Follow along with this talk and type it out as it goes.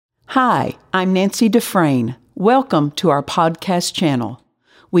Hi, I'm Nancy Dufresne. Welcome to our podcast channel.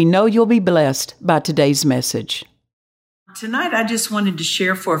 We know you'll be blessed by today's message. Tonight, I just wanted to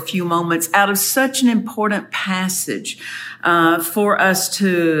share for a few moments out of such an important passage for us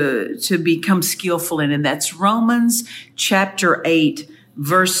to become skillful in, and that's Romans chapter 8,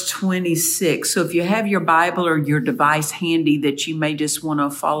 verse 26. So if you have your Bible or your device handy that you may just want to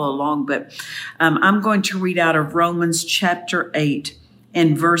follow along, but I'm going to read out of Romans chapter 8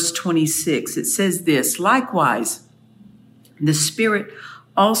 and verse 26. It says this, "Likewise, the Spirit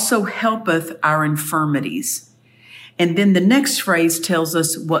also helpeth our infirmities." And then the next phrase tells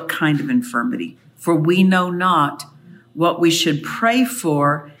us what kind of infirmity. "For we know not what we should pray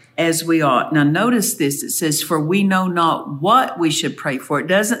for as we ought." Now notice this. It says, "For we know not what we should pray for." It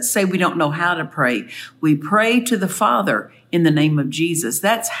doesn't say we don't know how to pray. We pray to the Father in the name of Jesus.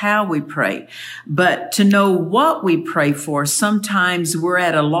 That's how we pray. But to know what we pray for, sometimes we're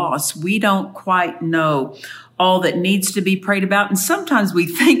at a loss. We don't quite know all that needs to be prayed about. And sometimes we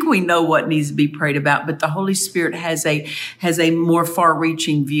think we know what needs to be prayed about, but the Holy Spirit has a more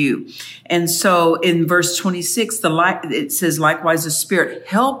far-reaching view. And so in verse 26, it says, "Likewise, the Spirit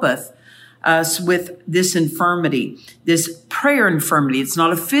helpeth us with this infirmity," this prayer infirmity. It's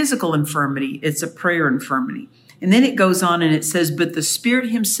not a physical infirmity. It's a prayer infirmity. And then it goes on and it says, "But the Spirit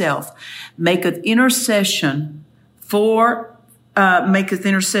himself maketh intercession for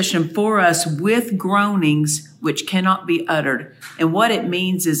us with groanings which cannot be uttered." And what it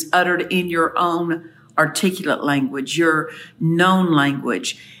means is uttered in your own articulate language, your known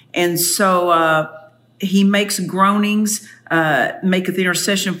language. And so he makes groanings, maketh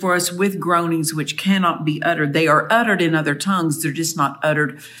intercession for us with groanings which cannot be uttered. They are uttered in other tongues. They're just not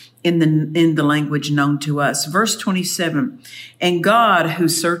uttered in the language known to us. Verse 27, "And God, who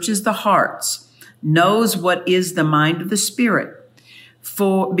searches the hearts, knows what is the mind of the Spirit,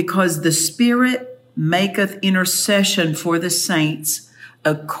 because the Spirit maketh intercession for the saints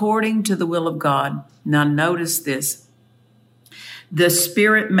according to the will of God." Now notice this. The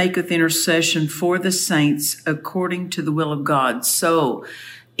Spirit maketh intercession for the saints according to the will of God. So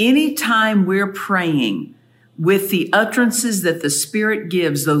anytime we're praying with the utterances that the Spirit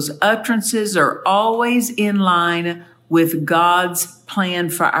gives, those utterances are always in line with God's plan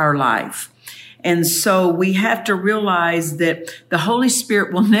for our life. And so we have to realize that the Holy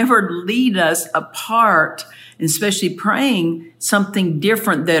Spirit will never lead us apart, especially praying something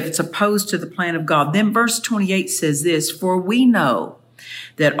different that's opposed to the plan of God. Then verse 28 says this, "For we know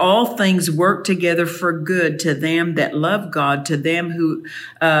that all things work together for good to them that love God, to them who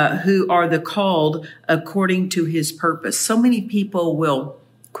are the called according to his purpose." So many people will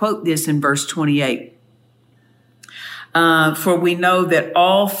quote this in verse 28. "For we know that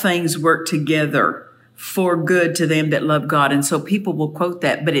all things work together for good to them that love God." And so people will quote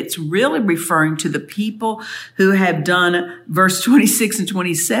that, but it's really referring to the people who have done verse 26 and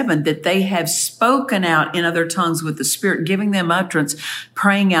 27, that they have spoken out in other tongues with the Spirit, giving them utterance,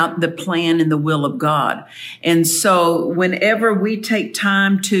 praying out the plan and the will of God. And so whenever we take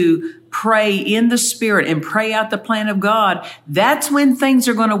time to pray in the Spirit and pray out the plan of God, that's when things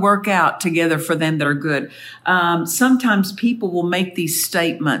are going to work out together for them that are good. Sometimes people will make these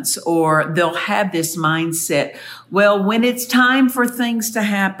statements, or they'll have this mindset, well, when it's time for things to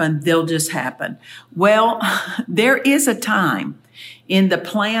happen, they'll just happen. Well, there is a time in the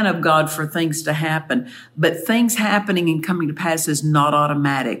plan of God for things to happen, but things happening and coming to pass is not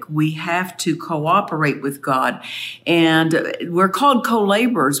automatic. We have to cooperate with God, and we're called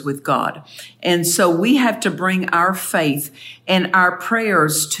co-laborers with God. And so we have to bring our faith and our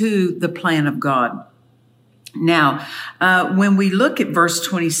prayers to the plan of God. Now, when we look at verse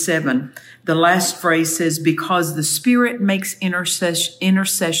 27, the last phrase says, "Because the Spirit makes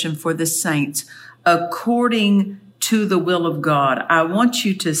intercession for the saints according to the will of God." I want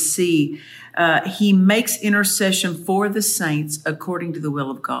you to see, he makes intercession for the saints according to the will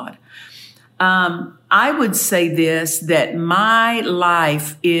of God. I would say this, that my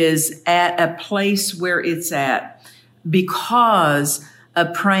life is at a place where it's at because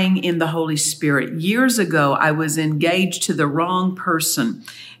of praying in the Holy Spirit. Years ago, I was engaged to the wrong person,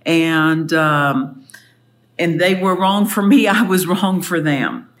 and they were wrong for me. I was wrong for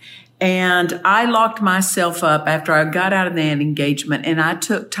them. And I locked myself up after I got out of that engagement, and I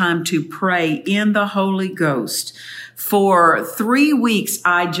took time to pray in the Holy Ghost. For 3 weeks,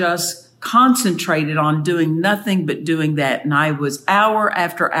 I just concentrated on doing nothing but doing that. And I was hour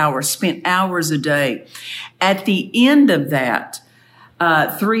after hour, spent hours a day. At the end of that,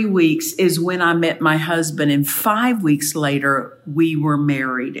 3 weeks is when I met my husband, and 5 weeks later, we were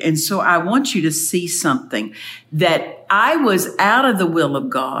married. And so I want you to see something, that I was out of the will of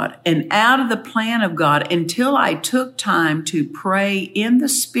God and out of the plan of God until I took time to pray in the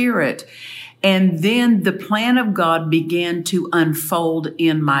Spirit. And then the plan of God began to unfold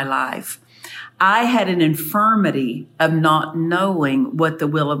in my life. I had an infirmity of not knowing what the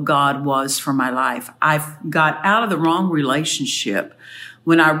will of God was for my life. I got out of the wrong relationship.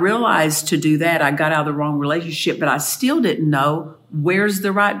 When I realized to do that, I got out of the wrong relationship, but I still didn't know where's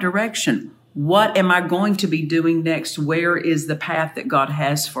the right direction. What am I going to be doing next? Where is the path that God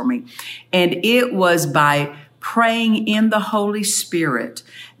has for me? And it was by praying in the Holy Spirit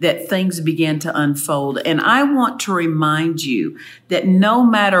that things began to unfold. And I want to remind you that no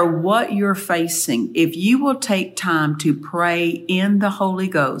matter what you're facing, if you will take time to pray in the Holy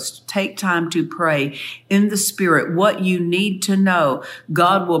Ghost, take time to pray in the Spirit, what you need to know,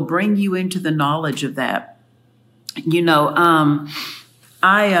 God will bring you into the knowledge of that. You know,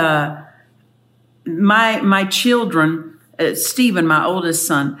 my children, Stephen, my oldest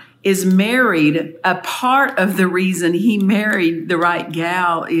son, is married. A part of the reason he married the right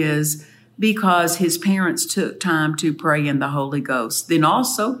gal is because his parents took time to pray in the Holy Ghost. Then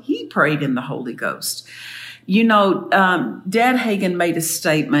also he prayed in the Holy Ghost. You know, Dad Hagin made a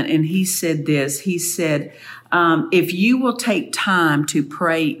statement and he said this. He said, if you will take time to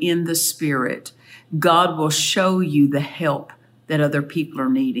pray in the Spirit, God will show you the help that other people are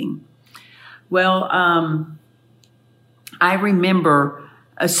needing. Well, I remember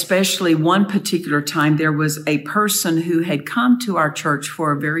especially one particular time, there was a person who had come to our church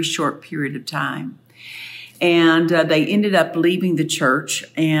for a very short period of time. And they ended up leaving the church,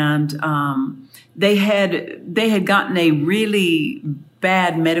 and they had gotten a really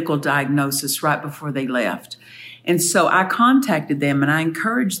bad medical diagnosis right before they left. And so I contacted them and I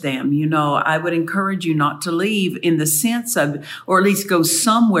encouraged them, you know, I would encourage you not to leave in the sense of, or at least go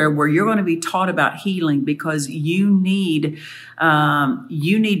somewhere where you're going to be taught about healing, because you need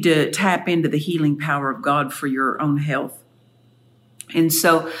to tap into the healing power of God for your own health. And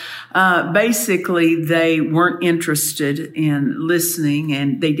so basically they weren't interested in listening,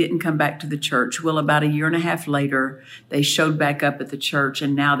 and they didn't come back to the church. Well, about a year and a half later, they showed back up at the church,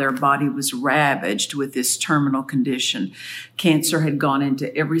 and now their body was ravaged with this terminal condition. Cancer had gone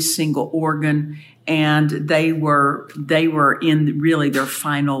into every single organ, and they were in really their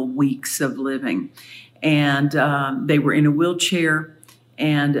final weeks of living. And they were in a wheelchair,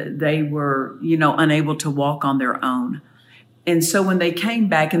 and they were, you know, unable to walk on their own. And so when they came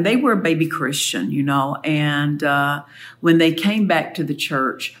back, and they were a baby Christian, you know, and when they came back to the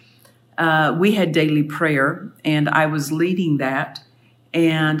church, we had daily prayer, and I was leading that.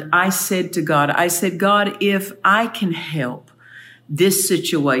 And I said to God, God, if I can help this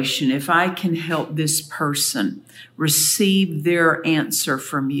situation, if I can help this person receive their answer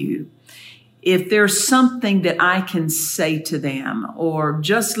from you, if there's something that I can say to them, or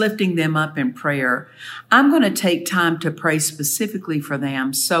just lifting them up in prayer, I'm going to take time to pray specifically for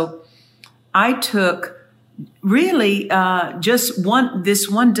them. So I took really this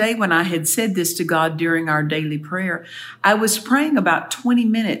one day when I had said this to God during our daily prayer, I was praying about 20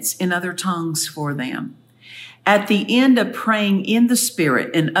 minutes in other tongues for them. At the end of praying in the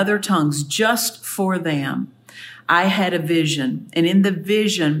Spirit in other tongues just for them, I had a vision. And in the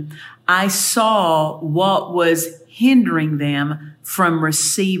vision, I saw what was hindering them from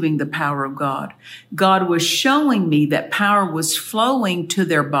receiving the power of God. God was showing me that power was flowing to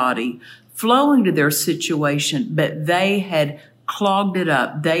their body, flowing to their situation, but they had clogged it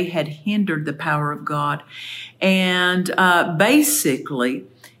up. They had hindered the power of God. And basically,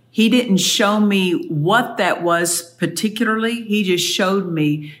 He didn't show me what that was particularly. He just showed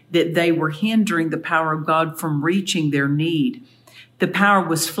me that they were hindering the power of God from reaching their need. The power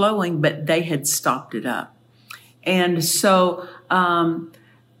was flowing, but they had stopped it up. And so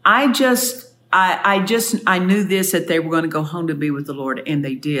I knew this, that they were going to go home to be with the Lord, and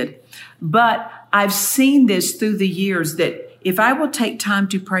they did. But I've seen this through the years, that if I will take time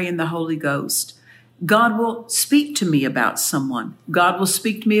to pray in the Holy Ghost, God will speak to me about someone. God will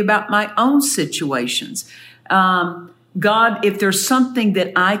speak to me about my own situations. God, if there's something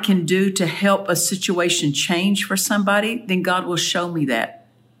that I can do to help a situation change for somebody, then God will show me that.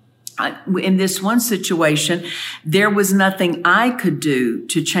 In this one situation, there was nothing I could do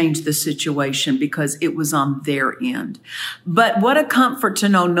to change the situation because it was on their end. But what a comfort to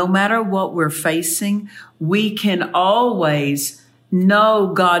know, no matter what we're facing, we can always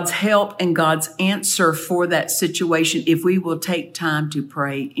know God's help and God's answer for that situation if we will take time to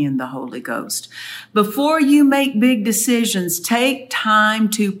pray in the Holy Ghost. Before you make big decisions, take time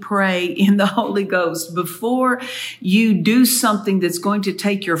to pray in the Holy Ghost. Before you do something that's going to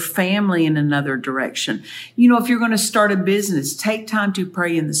take your family in another direction. If you're going to start a business, take time to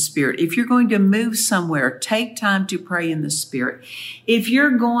pray in the Spirit. If you're going to move somewhere, take time to pray in the Spirit. If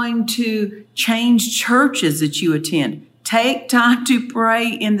you're going to change churches that you attend, take time to pray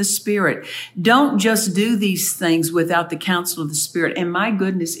in the Spirit. Don't just do these things without the counsel of the Spirit. And my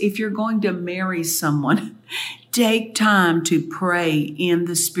goodness, if you're going to marry someone, take time to pray in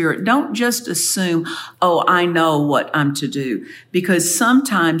the Spirit. Don't just assume, oh, I know what I'm to do. Because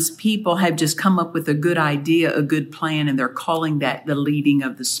sometimes people have just come up with a good idea, a good plan, and they're calling that the leading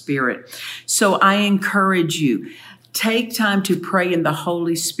of the Spirit. So I encourage you, take time to pray in the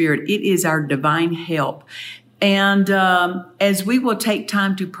Holy Spirit. It is our divine help. And as we will take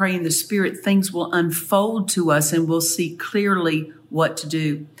time to pray in the Spirit, things will unfold to us and we'll see clearly what to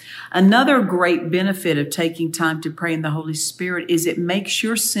do. Another great benefit of taking time to pray in the Holy Spirit is it makes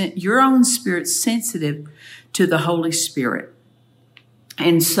your own spirit sensitive to the Holy Spirit.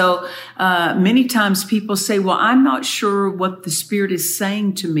 And so many times people say, well, I'm not sure what the Spirit is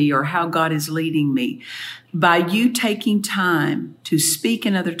saying to me or how God is leading me. By you taking time to speak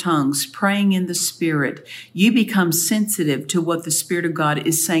in other tongues, praying in the Spirit, you become sensitive to what the Spirit of God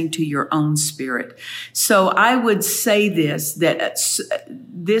is saying to your own spirit. So I would say that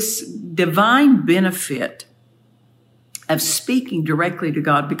this divine benefit of speaking directly to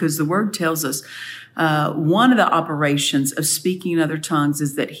God, because the Word tells us one of the operations of speaking in other tongues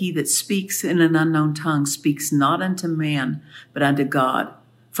is that he that speaks in an unknown tongue speaks not unto man, but unto God.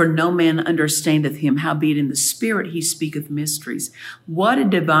 For no man understandeth him, howbeit in the Spirit he speaketh mysteries. What a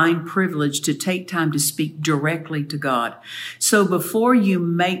divine privilege to take time to speak directly to God. So before you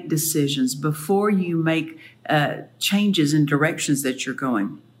make decisions, before you make changes in directions that you're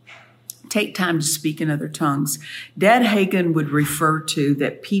going, take time to speak in other tongues. Dad Hagin would refer to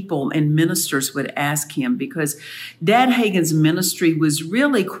that people and ministers would ask him, because Dad Hagin's ministry was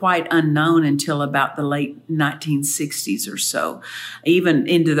really quite unknown until about the late 1960s or so, even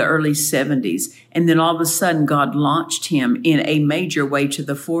into the early 70s. And then all of a sudden, God launched him in a major way to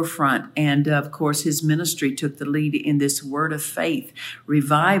the forefront. And of course, his ministry took the lead in this word of faith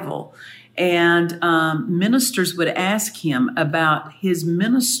revival. And ministers would ask him about his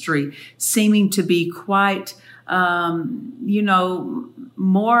ministry seeming to be quite, more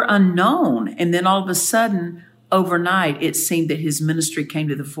unknown. And then all of a sudden, overnight, it seemed that his ministry came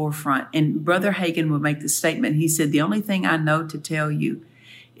to the forefront. And Brother Hagin would make the statement. He said, the only thing I know to tell you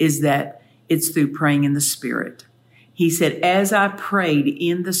is that it's through praying in the Spirit. He said, as I prayed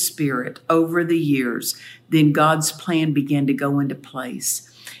in the Spirit over the years, then God's plan began to go into place.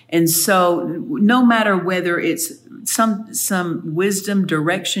 And so no matter whether it's some wisdom,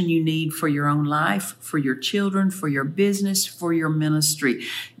 direction you need for your own life, for your children, for your business, for your ministry,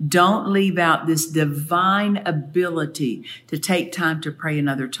 don't leave out this divine ability to take time to pray in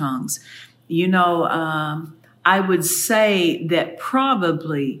other tongues. I would say that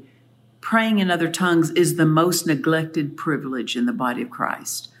probably praying in other tongues is the most neglected privilege in the body of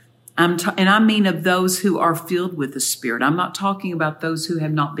Christ. And I mean of those who are filled with the Spirit. I'm not talking about those who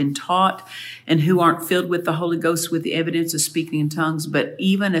have not been taught and who aren't filled with the Holy Ghost with the evidence of speaking in tongues, but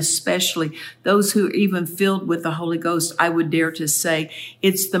even especially those who are even filled with the Holy Ghost. I would dare to say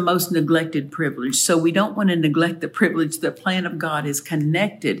it's the most neglected privilege. So we don't want to neglect the privilege. The plan of God is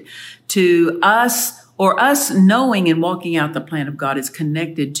connected to us, or us knowing and walking out the plan of God is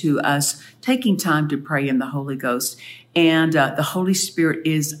connected to us taking time to pray in the Holy Ghost. And the Holy Spirit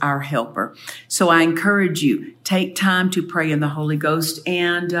is our helper. So I encourage you, take time to pray in the Holy Ghost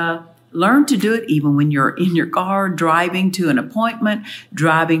and learn to do it even when you're in your car, driving to an appointment,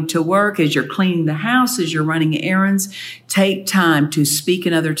 driving to work, as you're cleaning the house, as you're running errands. Take time to speak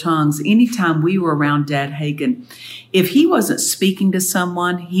in other tongues. Anytime we were around Dad Hagin, if he wasn't speaking to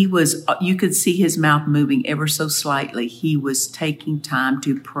someone, you could see his mouth moving ever so slightly. He was taking time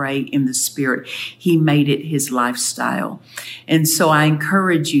to pray in the Spirit. He made it his lifestyle. And so I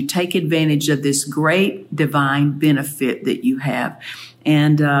encourage you, take advantage of this great divine benefit that you have.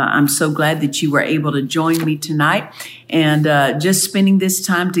 And I'm so glad that you were able to join me tonight and just spending this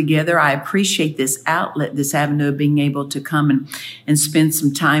time together. I appreciate this outlet, this avenue of being able to come and spend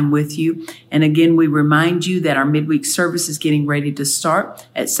some time with you. And again, we remind you that our midweek service is getting ready to start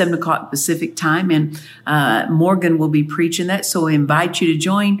at 7 o'clock Pacific time. And Morgan will be preaching that. So we invite you to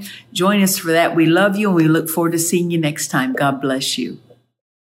join us for that. We love you and we look forward to seeing you next time. God bless you.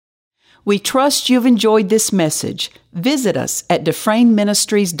 We trust you've enjoyed this message. Visit us at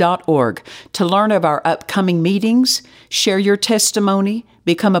DufresneMinistries.org to learn of our upcoming meetings, share your testimony,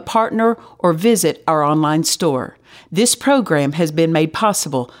 become a partner, or visit our online store. This program has been made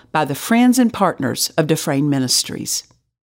possible by the friends and partners of Dufresne Ministries.